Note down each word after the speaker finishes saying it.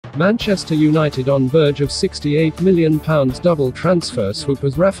Manchester United on verge of £68 million double transfer swoop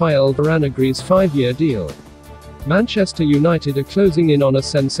as Raphael Varane agrees 5-year deal. Manchester United are closing in on a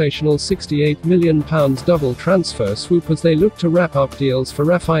sensational £68 million double transfer swoop as they look to wrap up deals for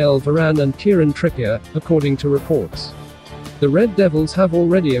Raphael Varane and Kieran Trippier, according to reports. The Red Devils have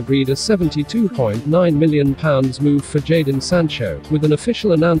already agreed a £72.9 million move for Jadon Sancho, with an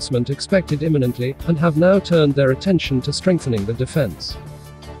official announcement expected imminently, and have now turned their attention to strengthening the defence.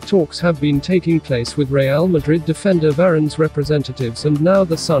 Talks have been taking place with Real Madrid defender Varane's representatives, and now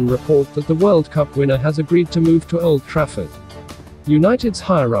The Sun report that the World Cup winner has agreed to move to Old Trafford. United's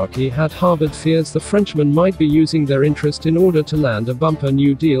hierarchy had harboured fears the Frenchman might be using their interest in order to land a bumper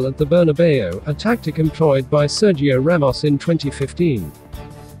new deal at the Bernabeu, a tactic employed by Sergio Ramos in 2015.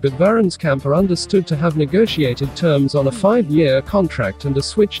 But Varane's camp are understood to have negotiated terms on a 5-year contract, and a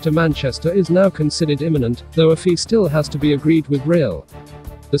switch to Manchester is now considered imminent, though a fee still has to be agreed with Real.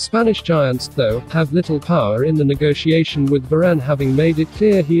 The Spanish giants, though, have little power in the negotiation, with Varane having made it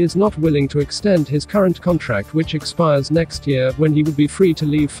clear he is not willing to extend his current contract, which expires next year, when he would be free to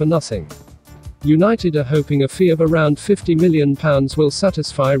leave for nothing. United are hoping a fee of around £50 million will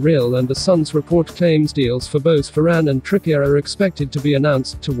satisfy Real, and The Sun's report claims deals for both Varane and Trippier are expected to be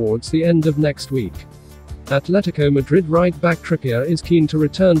announced towards the end of next week. Atletico Madrid right-back Trippier is keen to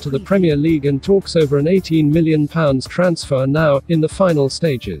return to the Premier League, and talks over an £18 million transfer are now in the final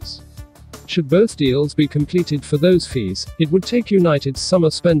stages. Should both deals be completed for those fees, it would take United's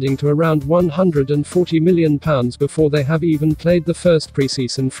summer spending to around £140 million before they have even played the first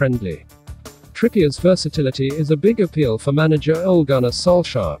pre-season friendly. Trippier's versatility is a big appeal for manager Ole Gunnar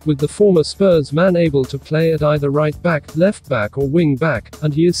Solskjaer, with the former Spurs man able to play at either right back, left back or wing back,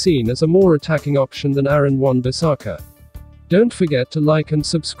 and he is seen as a more attacking option than Aaron Wan-Bissaka. Don't forget to like and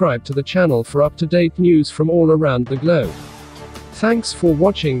subscribe to the channel for up-to-date news from all around the globe. Thanks for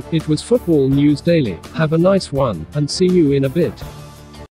watching. It was Football News Daily. Have a nice one, and see you in a bit.